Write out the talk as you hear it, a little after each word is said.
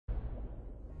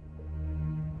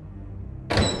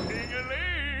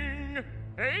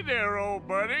Hey there, old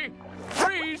buddy.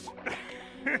 Freeze!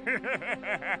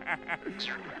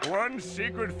 One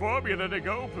secret formula to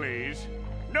go, please.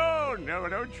 No,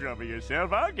 don't trouble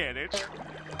yourself. I'll get it.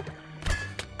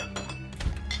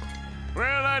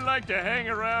 Well, I'd like to hang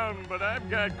around, but I've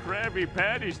got Krabby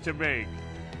Patties to make.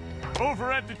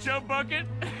 Over at the Chum Bucket,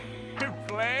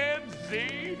 Plan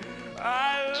Z,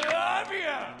 I love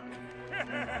ya!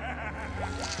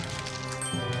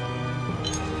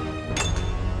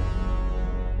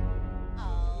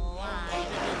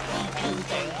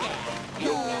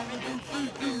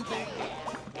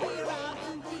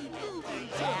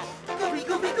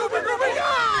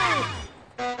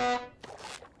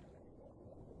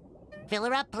 Fill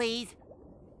her up, please.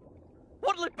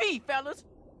 What'll it be, fellas?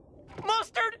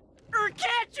 Mustard or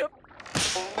ketchup?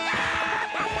 Are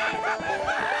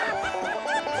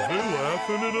they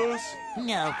laughing at us?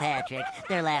 No, Patrick.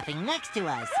 They're laughing next to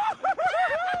us.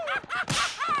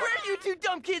 Where are you two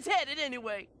dumb kids headed,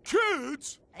 anyway?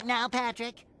 Kids? Now,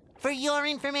 Patrick, for your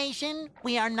information,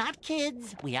 we are not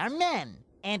kids, we are men.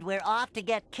 And we're off to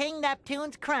get King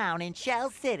Neptune's crown in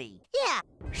Shell City. Yeah.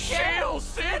 Shell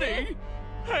City?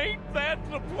 Ain't that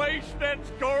the place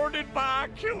that's guarded by a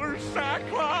killer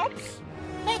Cyclops?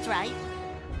 That's right.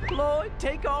 Lloyd,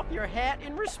 take off your hat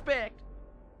in respect.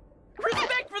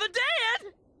 Respect for the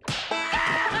dead?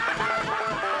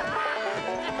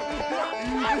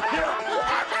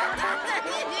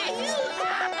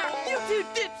 You two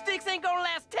dipsticks ain't gonna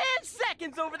last 10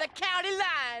 seconds over the county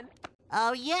line.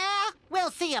 Oh, yeah?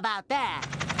 We'll see about that.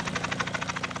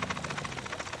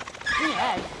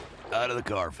 Yeah. Out of the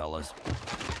car, fellas.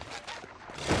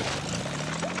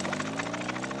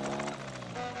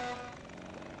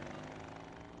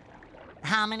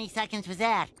 How many seconds was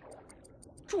that?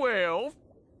 12.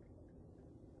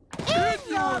 In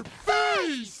your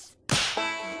face!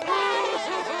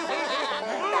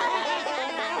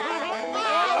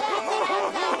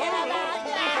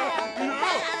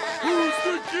 Who's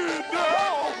the kid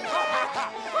now?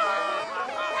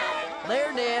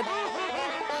 They're dead.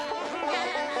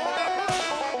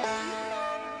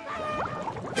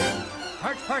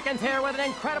 Perkins here with an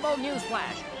incredible news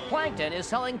flash. Plankton is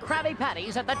selling Krabby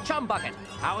Patties at the Chum Bucket.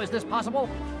 How is this possible?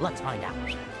 Let's find out.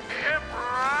 Hip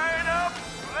right up,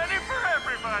 ready for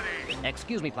everybody.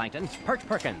 Excuse me, Plankton.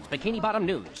 Perkins, Bikini Bottom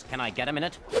News. Can I get a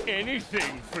minute?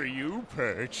 Anything for you,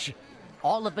 Perch.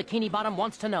 All of Bikini Bottom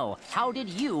wants to know, how did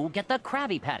you get the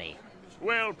Krabby Patty?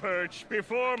 Well, Perch,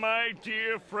 before my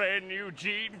dear friend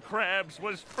Eugene Krabs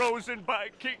was frozen by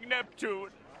King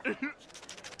Neptune.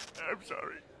 I'm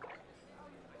sorry.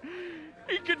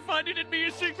 He confided in me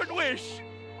a secret wish.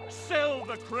 Sell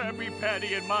the Krabby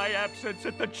Patty in my absence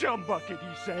at the Chum Bucket,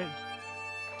 he said.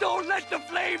 Don't let the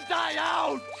flame die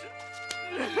out!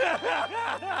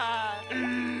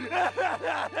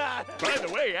 By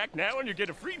the way, act now and you get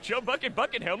a free Chum Bucket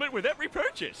bucket helmet with every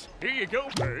purchase. Here you go,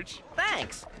 Perch.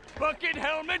 Thanks. Bucket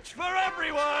helmets for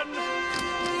everyone!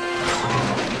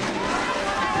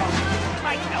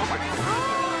 Like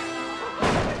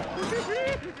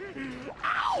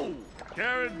Ow!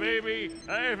 Karen, baby,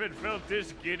 I haven't felt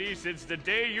this giddy since the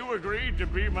day you agreed to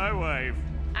be my wife.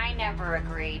 I never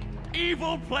agreed.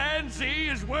 Evil Plan Z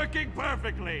is working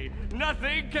perfectly.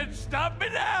 Nothing can stop me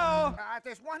now.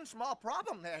 There's one small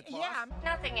problem there, boss. Yeah,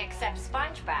 nothing except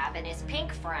SpongeBob and his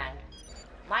pink friend.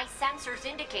 My sensors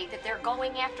indicate that they're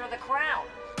going after the crown.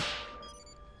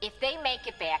 If they make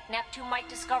it back, Neptune might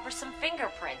discover some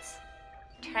fingerprints.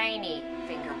 Tiny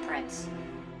fingerprints.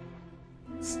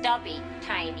 Stubby,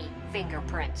 tiny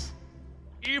fingerprints.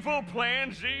 Evil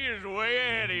Plan Z is way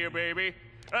ahead of you, baby.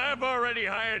 I've already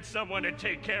hired someone to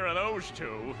take care of those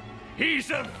two.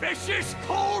 He's a vicious,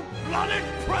 cold-blooded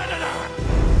predator!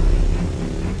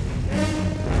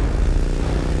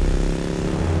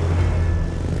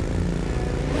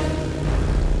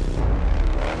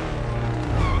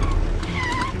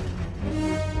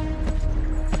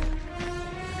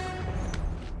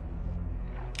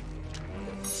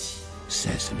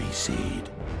 Sesame seed.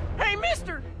 Hey,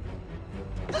 mister!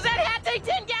 Does that hat take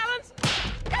 10 gallons?